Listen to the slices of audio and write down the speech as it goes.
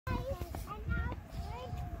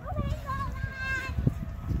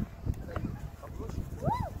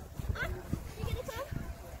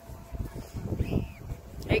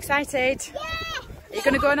excited? Yeah! Are you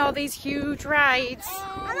going to go on all these huge rides?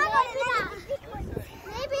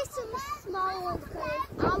 Maybe some small ones, because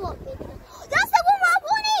I want big ones. That's the one I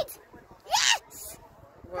wanted! Yes!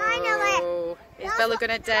 Whoa. Is Bella going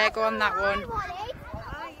to dare go on that one? Oh,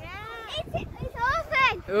 yeah. It's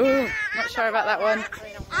awesome. Ooh, not sure about that one.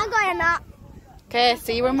 I'm going on that. Okay,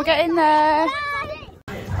 see you when we get in there.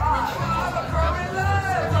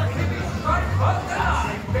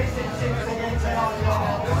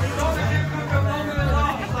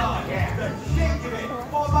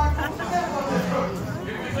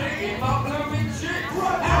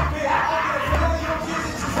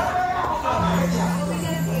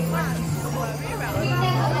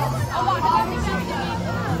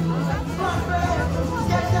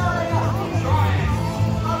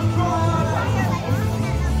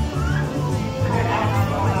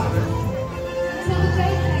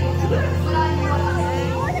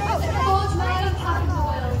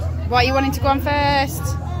 What are you wanting to go on first?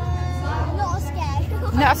 Not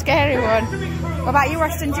scared. Not a scary one. What about you,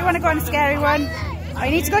 Ashton? Do you want to go on a scary one? Oh,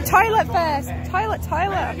 you need to go toilet first. Toilet,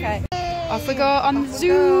 okay. Off we go on the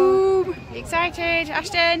Zoom. You excited,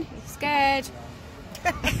 Ashton? You scared?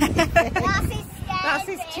 That's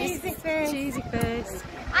his cheesy face. Cheesy face.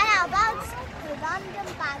 I know about the random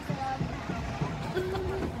bags of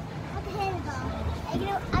okay, here we go.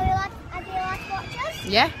 Are you like watchers?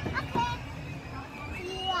 Yeah. Okay.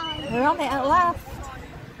 We're on it at last.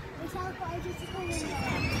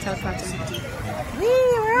 Teleporting.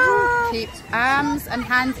 We're on. Keep arms and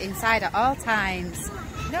hands inside at all times.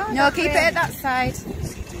 No, keep it at that side.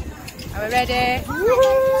 Are we ready?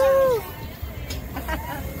 Woohoo!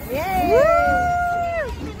 Yay! Woo!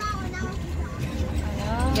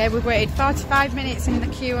 Yeah, we've waited 45 minutes in the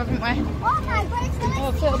queue, haven't we?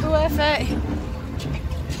 Hopefully it'll be worth it.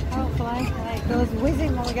 Hopefully, it goes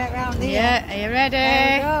whizzing when we get round here. Yeah, are you ready?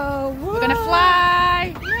 There we go. We're going to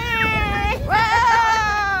fly! Yay!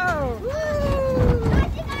 Whoa!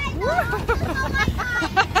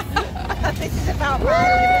 This is about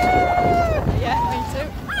right. Yeah, me too.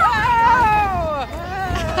 Whoa!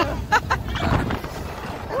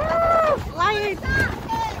 Woo! Flying!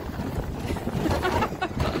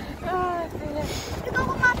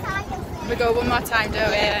 We go one more time, don't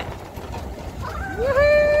we?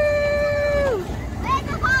 Woohoo! Where's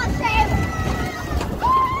the horse?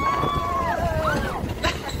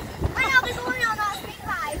 I know there's only on that swing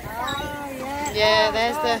ride. Oh, Yeah,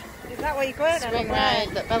 there's the Is that what you're going on? swing ride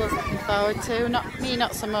that Bella's looking forward to. Not me,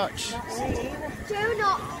 not so much. Do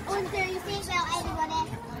not undo your seatbelt, everybody.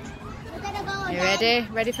 We're gonna go on. You ready?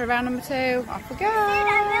 Ready for round number 2? Off we go!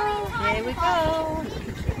 Here we go.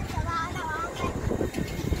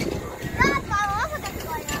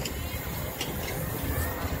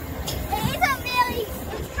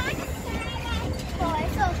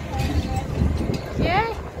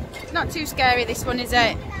 Yeah? Not too scary, this one, is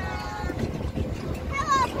it?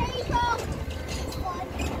 Hello, people.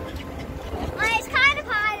 It's kind of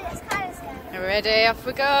high and it's kind of scary. Are we ready? Off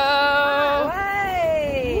we go!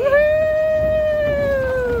 Away!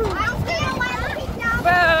 Woohoo! I feel like looking down.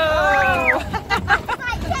 Whoa! It's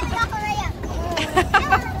like getting off a ramp.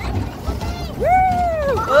 Woo!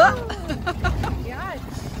 Yeah.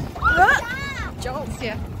 Jolts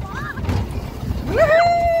you.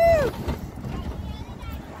 Woohoo!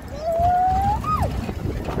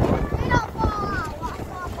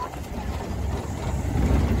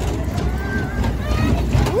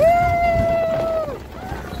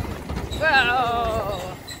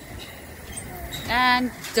 Whoa!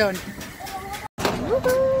 And done. Woohoo!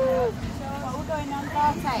 So we're going on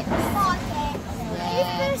Vortex.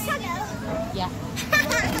 Yeah.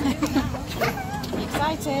 You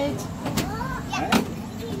excited?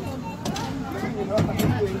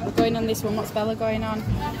 We're going on this one. What's Bella going on?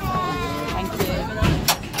 Thank you.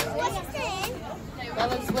 What's it saying?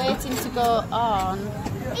 Bella's waiting to go on.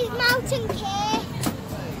 It's Mountain K.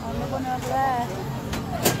 On the one over there.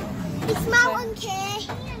 It's Mountain K.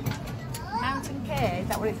 Mountain K, is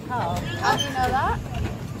that what it's called? How do you know that?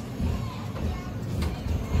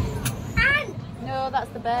 And No, that's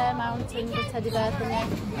the Bear Mountain, the teddy bear thingy.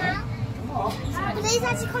 but these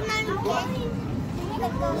actually come Mountain K. We're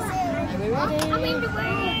gonna go soon. Are we ready? I'm in the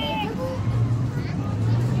way.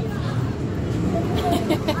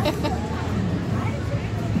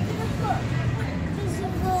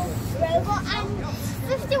 Robot and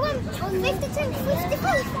 51, 52, 54.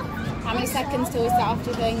 How many seconds till we start off, do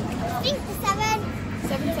you think? 57.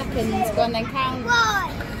 7 seconds. Go on then, count.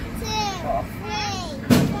 1, 2,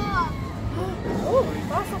 3, 4. Ooh,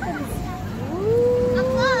 4 seconds. I'm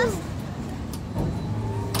close.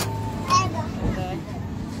 Okay.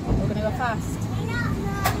 We're going to go fast. No.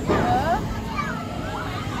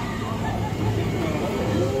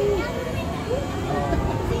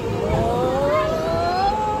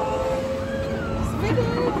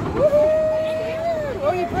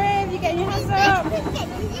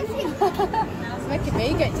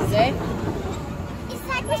 get dizzy. It's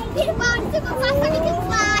like this big one to go fast and you can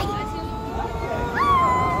fly.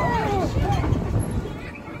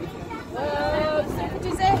 Whoa, super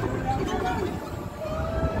dizzy.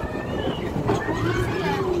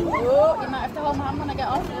 Oh, you might have to hold my hand when I get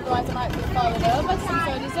off, otherwise I might be falling over. So I'm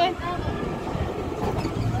so dizzy.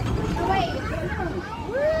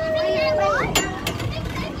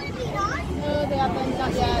 No, they haven't,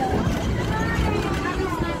 not yet.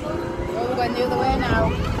 Oh, we're going the other way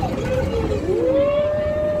now.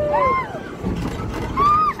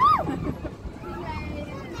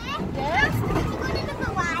 Yes?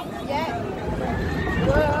 Yeah.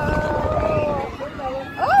 Whoa.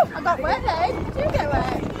 Oh, I got wet then. Did you get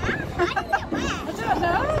wet? I don't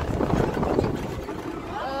know.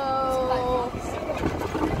 Oh.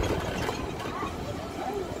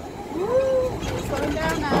 Woo. It's slowing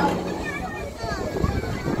down now.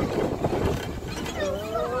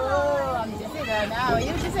 Oh, I'm dizzy though now. Are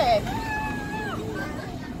you dizzy?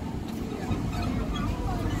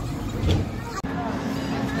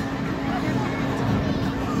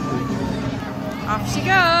 Off she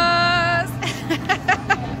goes.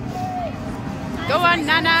 Go on,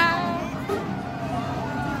 Nana.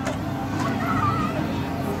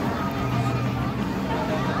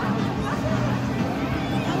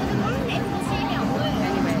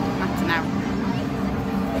 Anyway, matter now.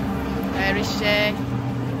 Where is she?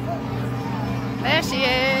 There she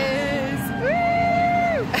is. Woo!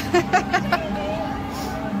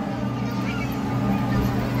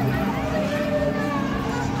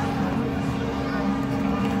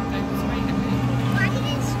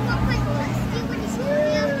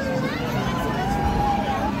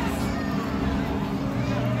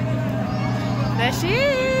 There she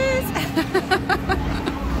is!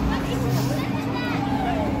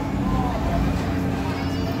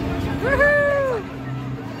 Woohoo!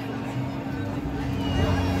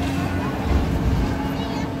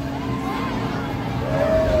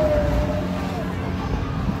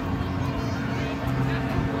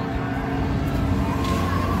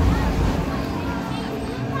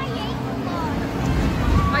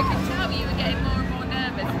 I could tell you were getting more and more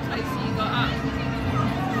nervous the closer you got up.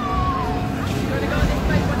 You want to go on this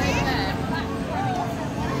boat one over there?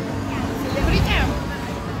 Put it down.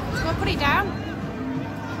 Let's go put it down.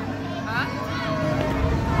 Huh?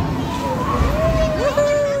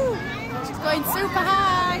 Woohoo! She's going super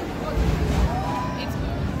high. It's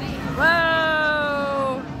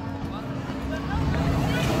Whoa!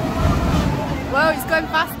 Whoa, it's going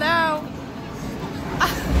fast now.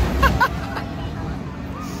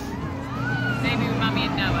 maybe with Mummy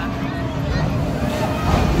and Noah.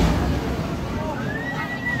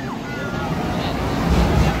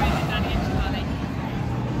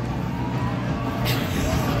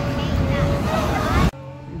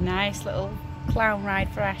 Nice little clown ride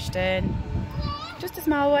for Ashton. Just a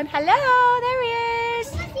small one. Hello, there he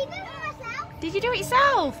is. Did you do it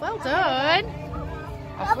yourself? Well done.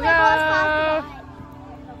 Off we go.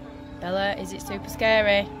 Bella, is it super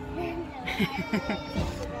scary?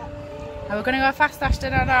 Are we going to go fast,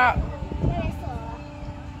 Ashton, or not?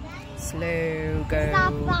 Slow go.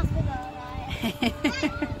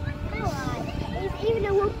 It's even a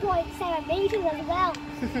 1.7 metres as well. Oh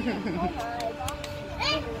my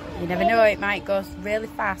gosh. You never know, it might go really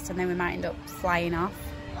fast and then we might end up flying off.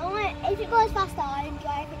 Oh, if it goes faster, I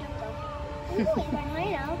enjoy if it doesn't go. Ooh, it's going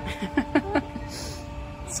high now.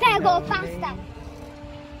 It's going to go faster.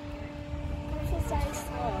 This is so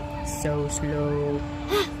slow. So slow.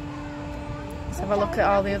 Let's have a look at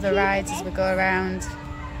all the other rides as we go around.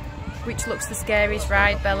 Which looks the scariest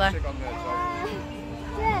ride, Bella? There is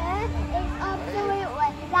absolutely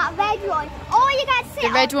that red one. Oh, you guys see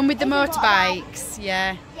The red one with the is a motorbikes,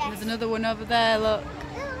 yeah. Yes. There's another one over there, look.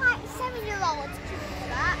 There's like 7-year-olds to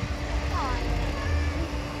that.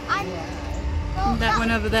 And That one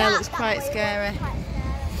over there looks quite way scary. looks quite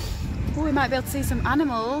scary. Oh, we might be able to see some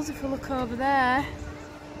animals if we look over there.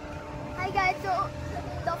 Hey guys, don't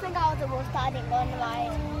think I was the worst, I didn't go on the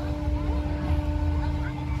ride.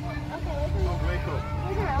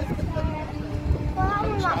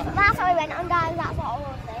 Well, that's how we went on, guys. That's what I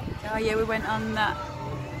was saying. Oh yeah, we went on that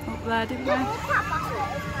up there, didn't we? Yeah.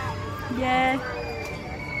 Yeah.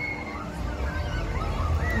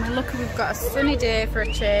 And we're lucky we've got a sunny day for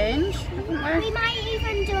a change, haven't we? We might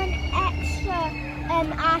even do an extra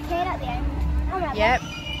arcade at the end. Oh, Yep.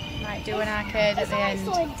 Might do an arcade at the end. It's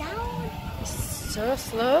slowing down. It's so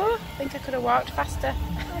slow. I think I could have walked faster.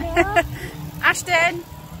 I know. Ashton!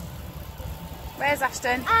 Where's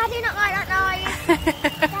Ashton? I do not like that noise.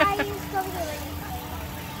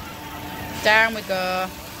 Down we go.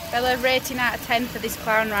 Bella rating out of 10 for this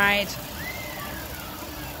clown ride.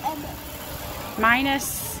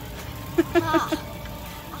 Minus. Oh.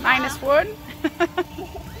 -1.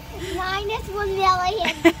 -1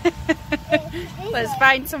 million. Let's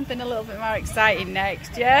find something a little bit more exciting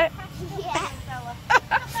next, yeah? Yeah.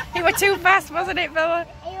 You were too fast, wasn't it, Bella?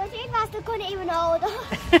 It was too fast, I couldn't even hold on.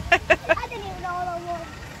 I didn't even hold on one.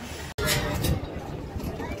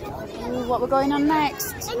 Ooh, what we're going on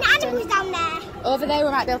next? And animals down there. Over there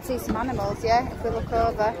we might be able to see some animals, yeah? If we look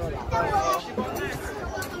over.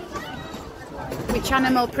 Which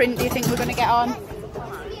animal print do you think we're going to get on?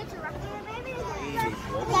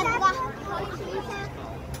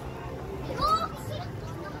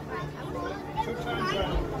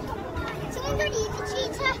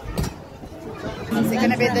 Is it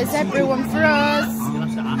going to be the zebra one for us?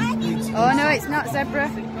 Oh no, it's not zebra.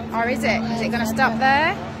 Or is it? Is it going to stop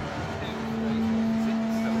there?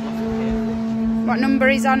 What number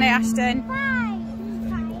is on it, Ashton?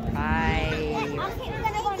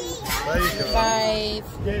 5.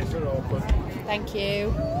 Thank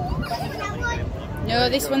you. No,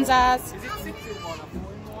 this one's ours.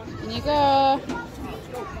 In you go.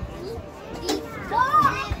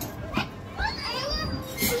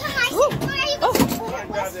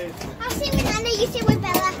 I'll see with Anna, you see with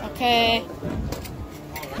Bella. Okay.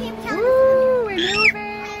 Woo, we're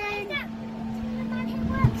moving.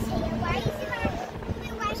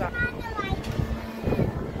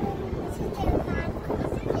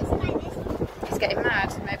 He's getting mad.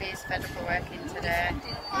 Maybe he's fed up of working today. Do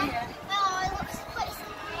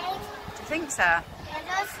you think so?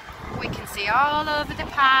 We can see all over the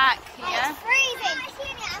park here.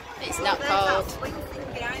 It's not cold.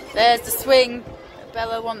 There's the swing that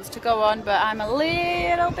Bella wants to go on, but I'm a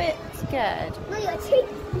little bit scared.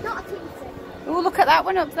 Oh, look at that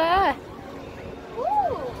one up there.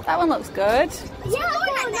 That one looks good. Yeah,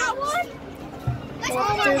 that one. We'll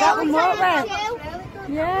have to do that one, won't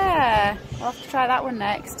we? Yeah, we'll have to try that one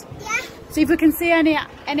next. Yeah. See if we can see any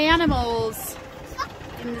animals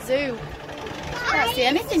in the zoo. Can't see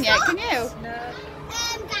anything yet, can you? No.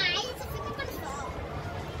 Guys,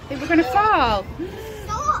 I think Think we're we're going to fall?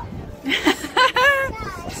 Stop.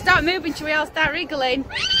 Stop moving, shall we all start wriggling?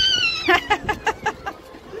 Guys,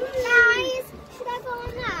 should I go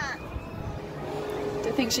on that? Do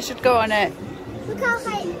you think she should go on it? Look how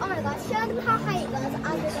high, oh my god, show them how high it goes as we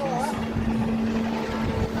go up.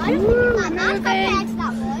 I don't Ooh, think it's that bad compared to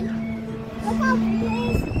that one. Look how big it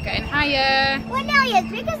is. Getting higher. Well, nearly as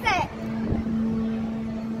big as it.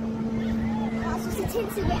 That's just a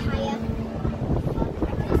tinsy bit higher.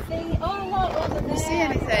 Do you see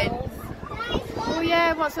anything? Oh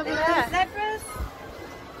yeah, what's over there? Zebras?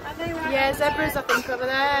 Are they right? Yeah, zebras I think over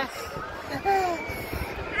there.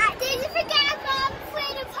 Did you forget about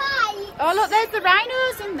freedom pie? Oh look, there's the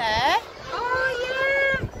rhinos in there. Oh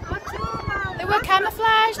yeah! I saw them. They were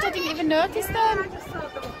camouflaged, I didn't even notice them. I just thought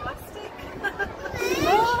they were plastic.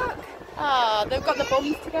 Look. Oh, they've got the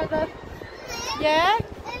bums together. Yeah? I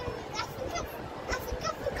think I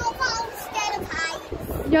forgot about scared of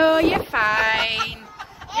heights. No, you're fine.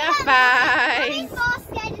 You're fine. I'm more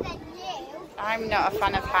scared than you. I'm not a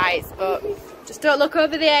fan of heights, but just don't look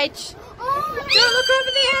over the edge. Oh, Don't look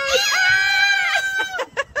over the edge.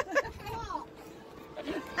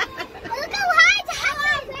 look how high the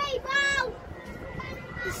hell wow.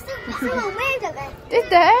 Someone waved at me. Did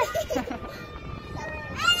they?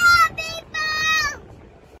 Hello, people.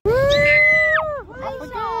 Woo! Off we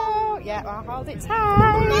go. Yeah, I'll hold it tight.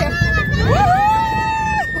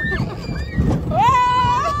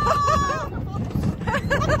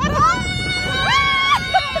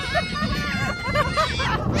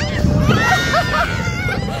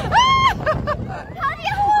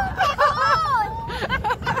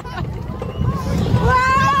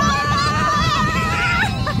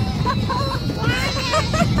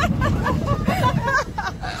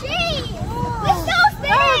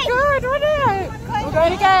 We're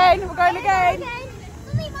going again. We're going again.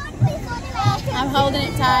 I'm holding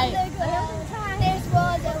it tight.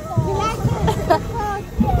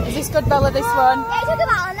 Is this good, Bella, this one?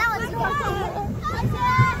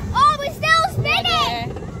 Oh, we're still spinning! Yeah.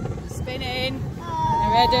 Spinning. You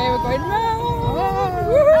ready? We're going round. Oh,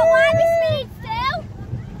 why are we spinning still?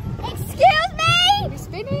 Excuse me! We're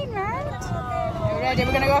spinning round. You ready?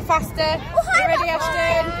 We're going to go faster. You ready,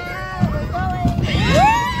 Ashton? We're going.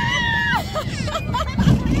 Yay!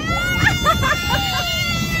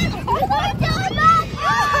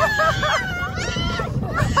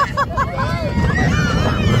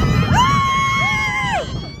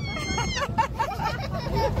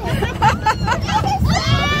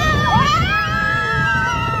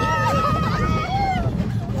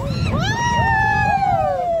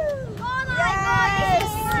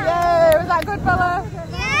 Was that good,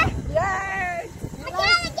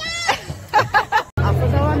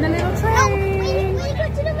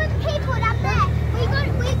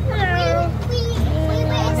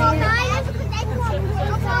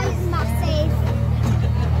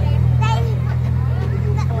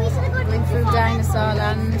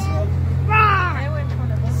 stand.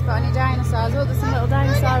 Spot any dinosaurs? Oh, there's some little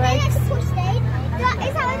dinosaur eggs. Is that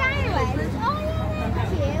a dino egg? Oh yeah,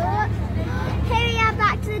 cute. Here we are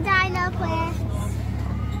back to the dino place.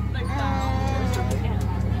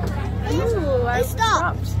 Ooh, I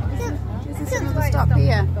stopped. Is this another stop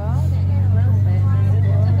here?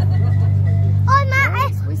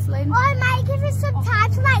 Whistling. Oh, it might give us some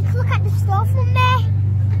time to like look at the stuff from there.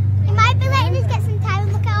 It might be letting us get some time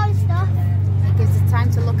to look at all the stuff. It gives us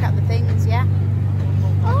time to look at the things, yeah?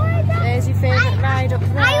 Oh my God. There's your favourite ride up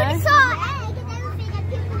there. I already saw an egg and everything and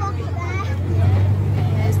people walking up there.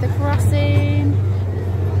 There's the crossing.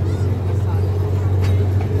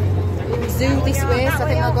 Zoo this way, so I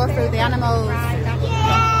think they'll go through the animals.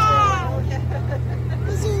 Yeah!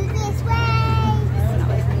 The zoo this way.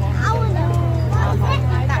 I want to know.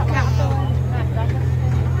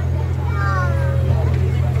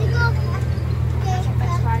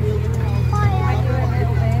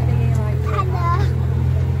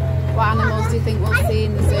 What animals do you think we'll see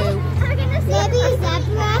in the zoo? Maybe a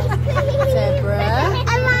zebra. Zebra.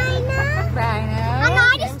 A rhino. Rhino. And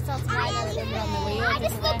I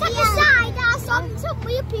just looked at the side and I saw some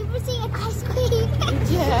weird people seeing ice cream.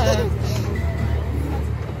 Yeah.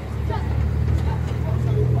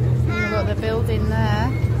 Look, the building there.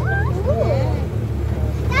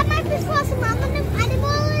 That might be for some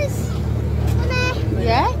animals.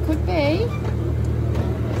 Yeah, could be.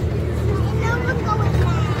 No one going there.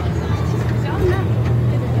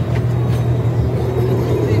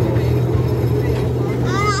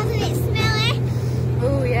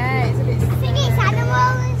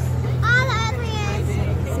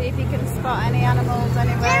 Spot any animals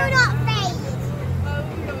anywhere? Do not face.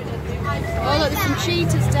 Oh look, there's some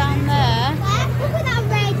cheetahs down there. Look at that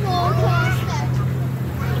red roller coaster.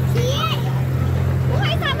 See it? What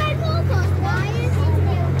is that red roller coaster? Why is it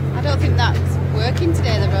new? I don't think that's working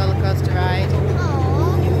today, the roller coaster ride.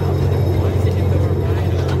 Oh.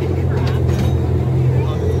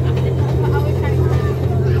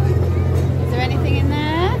 Is there anything in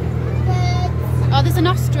there? Birds. Oh, there's an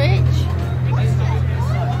ostrich.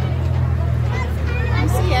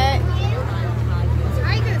 See it?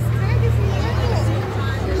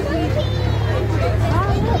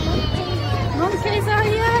 Monkeys are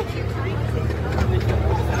here.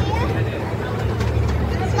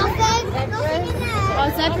 Nothing in there. Oh,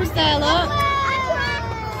 zebra's there, look.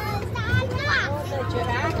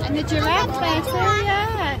 And the giraffe there too,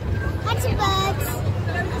 yeah. That's a bird.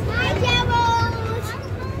 Hi, Gerald.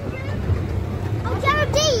 Oh,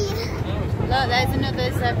 Geraldine. Look, there's another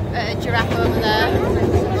giraffe over there.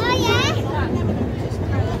 Oh, yeah.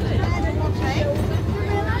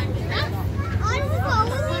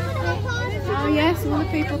 Oh, yes, all the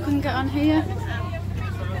people can get on here. I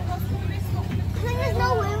think there's no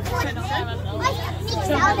room for it.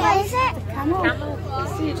 Down there, is it? The camel. You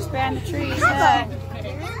see it just behind the trees there.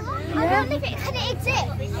 I wonder if it can exist.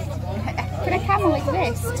 Can a camel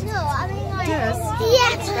exist? No, I mean like... It does.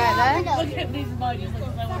 Yeah. It's right there. Look at these emojis.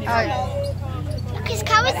 Oh. Because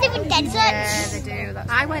cows live in deserts. Yeah, they do.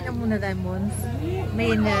 I went on one of them once.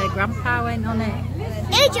 Me and Grandpa went on it.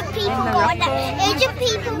 Asian people go on it. Asian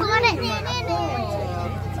people go on it.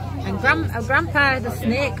 And Grandpa had a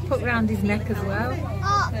snake put round his neck as well.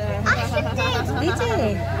 Oh, Ashton did. Did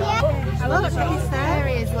he? Yeah. Look, he's there. There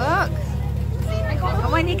he is, look.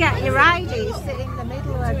 And when you get your ID, you sit in the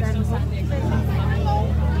middle of them.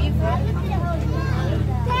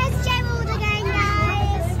 There's Gerald again,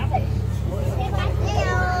 guys.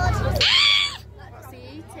 Gerald. What's he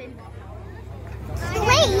eating?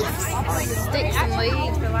 Leaves. Sticks and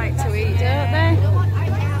leaves they like to eat, don't they?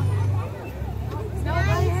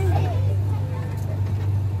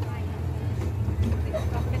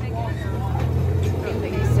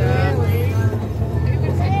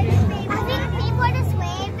 I think people are just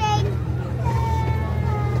waving.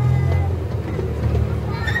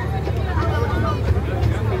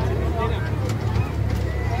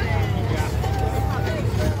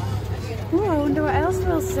 Ooh, I wonder what else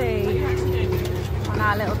we'll see on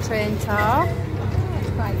our little train tour.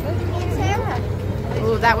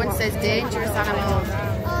 Oh, that one says dangerous animals.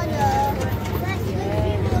 Oh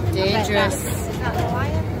no. Dangerous.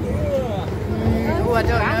 Oh, I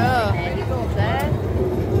don't know.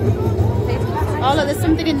 Oh, look, there's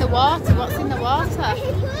something in the water. What's in the water? Is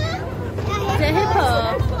it a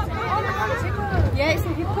hippo? Yeah, it's a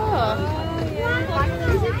hippo.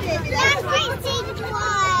 That's right, see the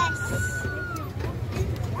twice.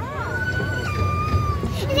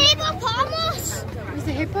 It's a hippopotamus. It was a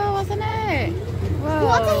hippo, wasn't it? Whoa.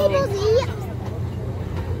 What do hippos eat?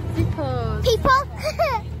 Hippos. People.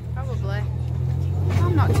 Probably.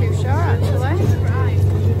 I'm not too sure, actually.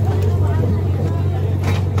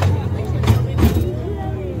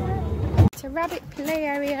 rabbit play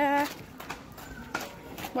area.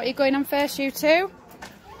 What are you going on first, you two?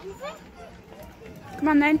 Come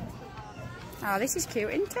on then. Oh, this is cute,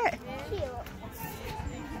 isn't it? Cute.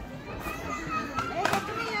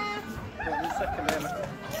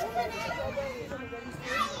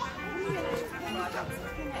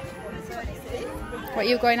 What are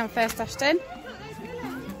you going on first, Ashton?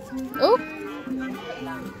 Oh!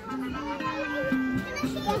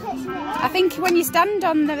 I think when you stand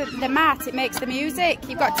on the mat, it makes the music.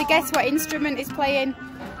 You've got to guess what instrument is playing.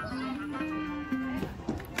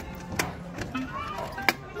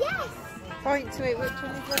 Yes. Point to it, which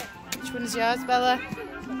one is it? Which one's yours, Bella?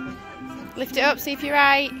 Lift it up, see if you're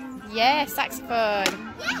right. Yeah,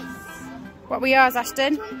 saxophone. Yes. What were yours,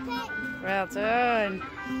 Ashton? Trumpet. Well done.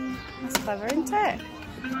 That's clever, isn't it?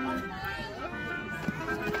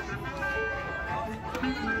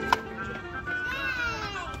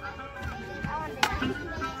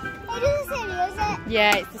 It doesn't say me, is it?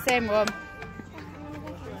 Yeah, it's the same one.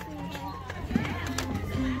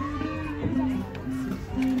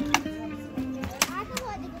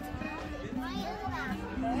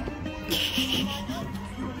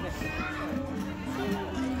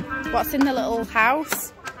 What's in the little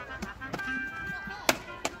house?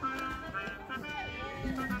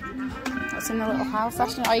 What's in the little house,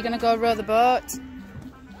 Ashton? Are you going to go row the boat?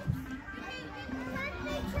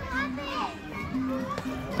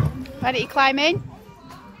 Why don't you climb in?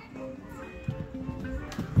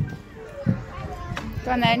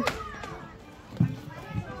 Go on then.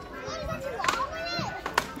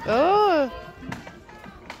 Oh!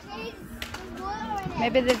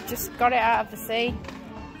 Maybe they've just got it out of the sea.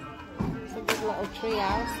 It's a big little tree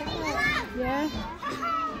house, isn't it? Yeah.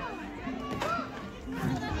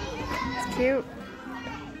 It's cute.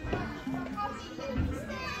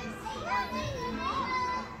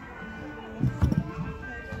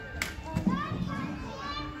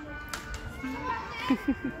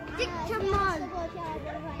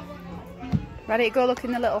 Ready to go look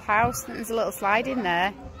in the little house? There's a little slide in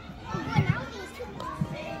there.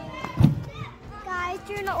 Guys,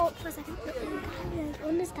 do not up for a second.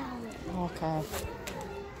 Understand. Okay.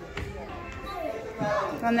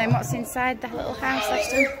 Go on then, what's inside the little house,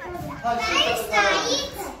 Ashton?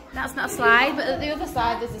 That's not a slide, but at the other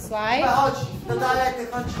side there's a slide.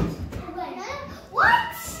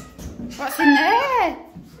 What? What's in there?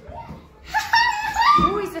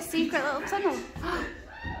 Oh, is the secret little tunnel.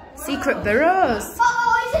 Secret burrows.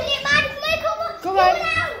 Oh, isn't it mad? Go on.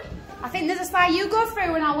 I think there's a slide you go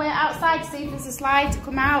through and I'll wait outside to see if there's a slide to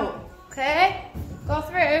come out. Okay? Go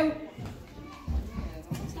through.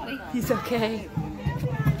 He's okay.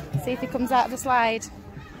 See if he comes out of the slide.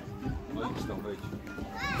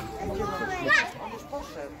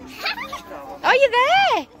 Oh, you're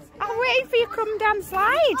there! I'm waiting for you to come down the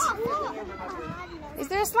slide. Is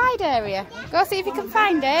there a slide area? Go see if you can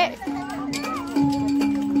find it.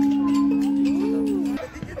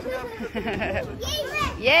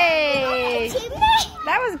 Yay!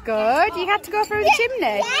 That was good. You had to go through the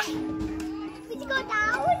chimney. Yeah. We had to go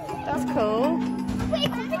down. That's cool. Pretty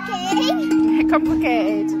complicated.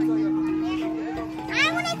 Complicated.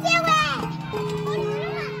 I want to do it.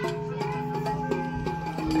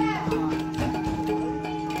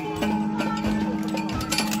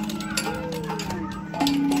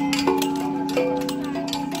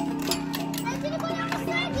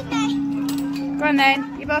 Go on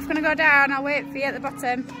then. You're both going to go down. I'll wait for you at the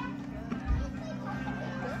bottom.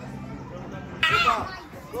 Come on,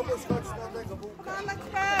 let's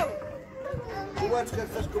go. Who wants to get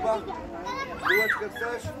first, Kuba? Who wants to get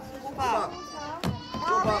first? Kuba.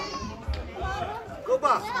 Kuba.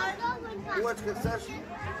 Kuba. Who wants to get first?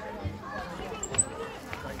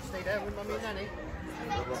 Stay there with Mummy and Nanny.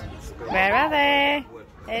 Where are they?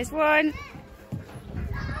 There's one.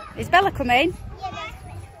 Is Bella coming?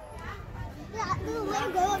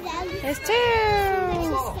 There's two.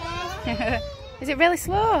 Is it really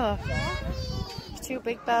slow? Too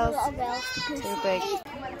big, Bells. Too big. It's a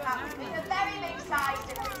very big size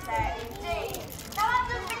difference there indeed. Now that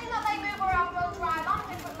does mean that they move around both drive on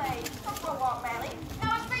differently. Some will walk really.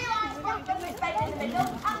 Now a sea line's front bit is bent in the middle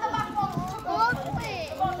and the back one's the body.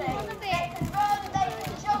 They can run, they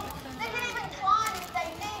can jump, they can even climb if they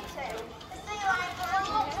need to. The sea lions are a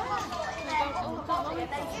lot of muscle in their upper body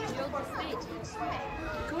and they use the front feet to swim.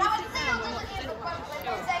 Now a seal doesn't use the front flip,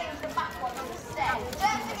 they use the back one instead.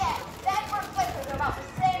 Don't forget, their front flippers are about the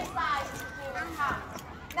same size as a human hand.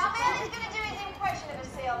 Now Bailey's going to do his impression of a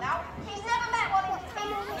seal now. He's never met one in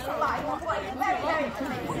his life, but it's very, very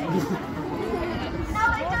amazing.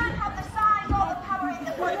 Now they don't have the size or the power in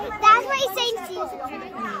the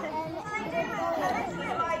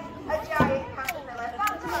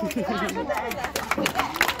He's going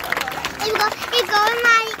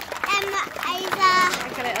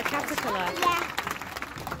like a little caterpillar. Yeah.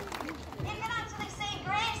 You can actually see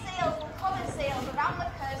grey seals and common seals around the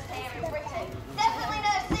coast here in Britain. Definitely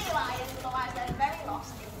no sea lions, otherwise they're very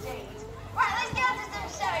lost indeed. Right, let's get on to some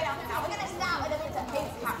showing off now. We're going to start with a bit of hoop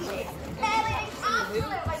catching. Bailey is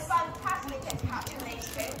absolutely fantastic at catching these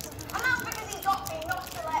hoops, and that's because he's got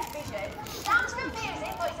binocular vision. Sounds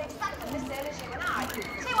confusing, but it's exactly the same as you and I.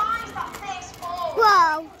 Two eyes that face forward.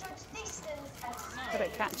 Whoa. Judge distance and speed. Good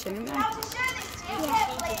at catching, isn't Now it? to show this to you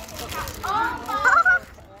carefully, you can catch all five.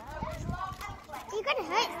 You're going to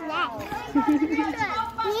hurt his neck.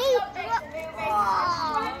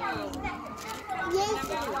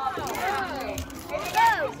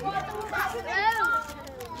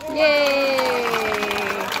 Yay!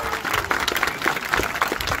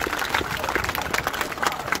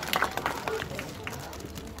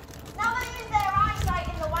 Now they use their eyesight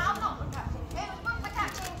in the wild, not for catching hoops, but for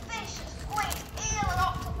catching fish, squid, eel and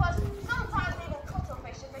octopus, sometimes even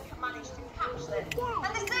cuttlefish if they can manage to catch them.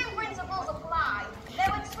 And the same principles apply. They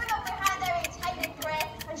would swim up behind their intended prey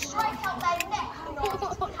and strike out their neck in order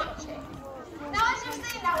to catch it. Now as you've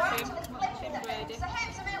seen now, we're actually flipping the hoops. The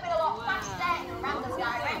hoops are moving a lot faster in a random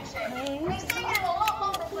direction. And it's taking them a lot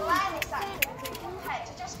longer to learn this activity compared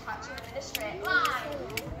to just catching them in a straight line.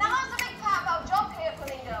 Now that's a big part of our job here at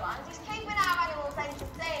Flamingo Land, is keeping our animals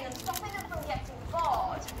entertained and stopping them from getting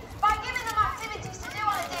bored. By giving them activities to do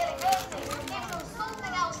on a daily basis, it gives them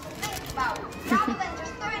something else to think about, rather than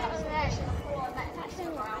just throwing them a nurse in the pool and letting them sit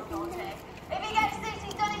around all day. If he gets this,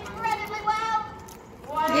 he's done incredibly well.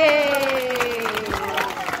 Wow. Yay!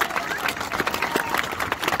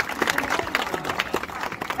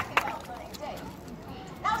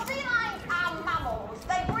 Now sea lions are mammals.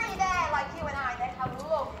 They breathe air like you and I. They have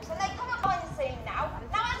lungs and they come up on scene now.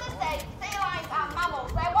 Now as I say, sea lions are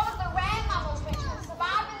mammals. They're one of the rare mammals which can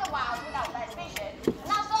survive in the wild without their vision. And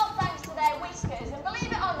that's all thanks to their whiskers. And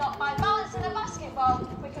believe it or not, by balancing a basketball,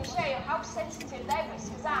 we can show you how sensitive their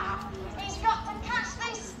whiskers are. He's got to catch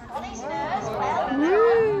this on his nose. Well,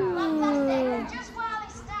 fantastic. And just while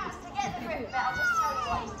he starts to get the grip of it, I'll just tell you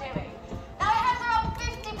what he's doing. Now he has around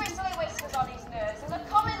 50 bristly whiskers on his nose, and the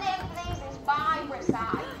common name for these is vibrous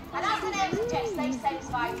eye. And as the name suggests, they sense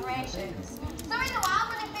vibrations. So in the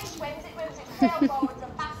wild, when a fish swims, it moves its tail forwards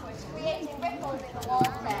and backwards, creating ripples in the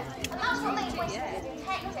water. And that's what these whiskers are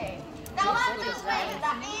detecting. Now that does mean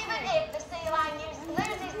that even if the sea lion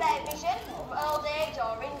loses their vision, of old age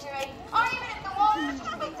or injury, or even if the water's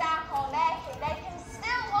just a bit dark or murky, they can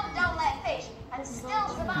still hunt down their fish and still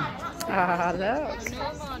survive. And that's Ah, look.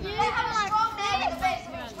 they have a strong nerve at the base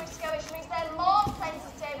of each whisker, which means they're more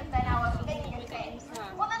sensitive than our fingertips.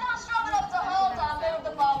 But they're not strong enough to hold or move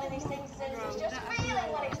the ball in this instance. It's just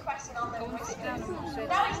feeling when it's pressing on the whiskers.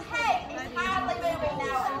 Now his head is hardly moving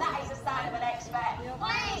now, and that is a sign of an expert.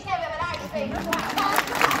 Please give him a nice big clap.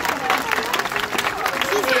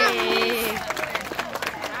 Yay!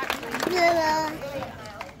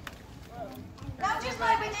 Now just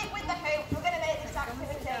like we did with the hoop, we're going to make this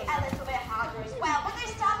activity a little bit harder as well. But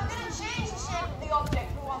this time we're going to change the shape of the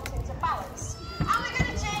object we want him to balance. And we're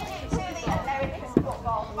going to change it to the American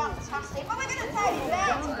football. Fantastic. But we're going to turn it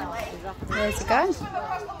vertically. And he's got to swim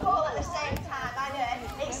across the pool at the same time. I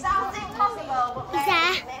know it sounds impossible, but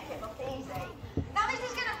let's make it look easy. Now this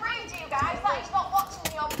is going to prove to you guys that he's not watching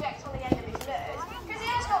the object on the end of his nose, because he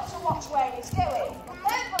has got to watch where he's going.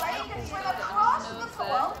 Hopefully he can swim across the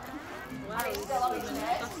pool, and it's still on his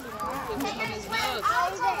nose. He can swim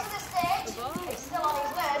out onto the stage, it's still on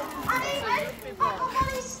his nose, and even back up on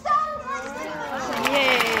his stand, let's do it.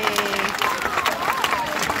 Yay!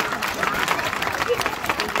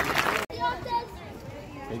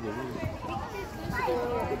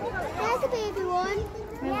 There's a baby one.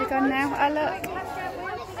 Where have we gone now? Oh, look.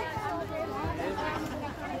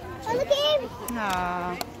 Oh, look at him.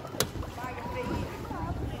 Aww.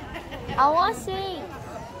 I want to see.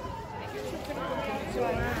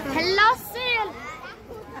 Hello, seal.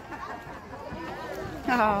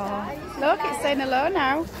 Oh, look, it's saying hello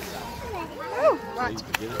now. Oh, right.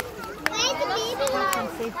 Where's the baby one?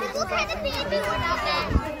 Look at the baby one out there.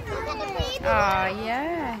 Look at the baby Oh,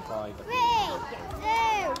 yeah. 3, 2,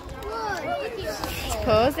 1. It's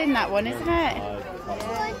posing, that one, isn't it?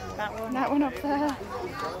 That one. That one up there.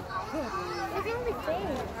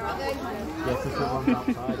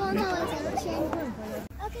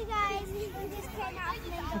 Okay guys, we just came out of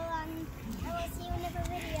Flamingo and I will see you in another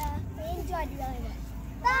video. We enjoyed it really much.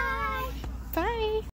 Bye! Bye.